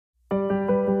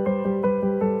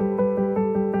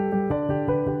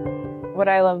What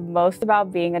I love most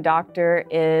about being a doctor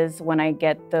is when I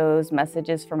get those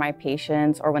messages from my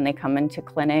patients or when they come into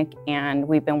clinic and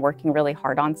we've been working really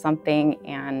hard on something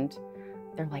and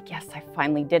they're like, yes, I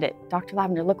finally did it. Dr.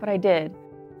 Lavender, look what I did.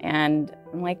 And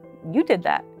I'm like, you did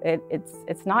that.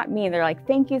 It's not me. They're like,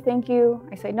 thank you, thank you.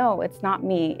 I say, no, it's not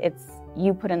me. It's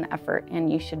you put in the effort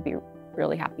and you should be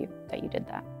really happy that you did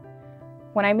that.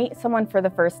 When I meet someone for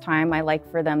the first time, I like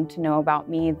for them to know about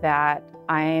me that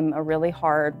I'm a really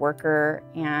hard worker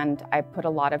and I put a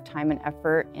lot of time and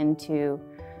effort into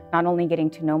not only getting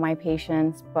to know my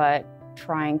patients, but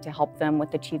trying to help them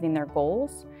with achieving their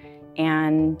goals.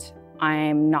 And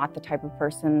I'm not the type of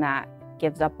person that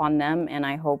gives up on them, and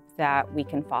I hope that we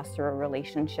can foster a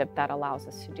relationship that allows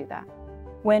us to do that.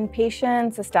 When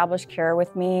patients establish care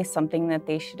with me, something that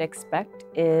they should expect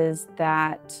is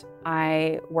that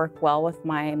I work well with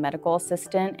my medical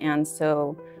assistant, and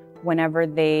so whenever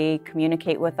they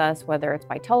communicate with us, whether it's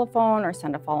by telephone or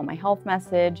send a follow my health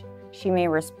message, she may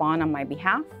respond on my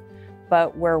behalf,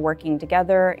 but we're working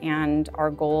together and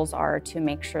our goals are to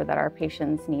make sure that our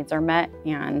patients' needs are met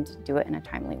and do it in a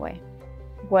timely way.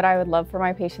 What I would love for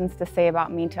my patients to say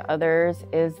about me to others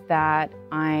is that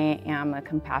I am a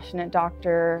compassionate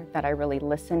doctor, that I really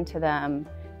listen to them,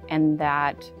 and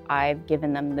that I've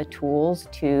given them the tools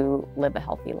to live a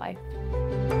healthy life.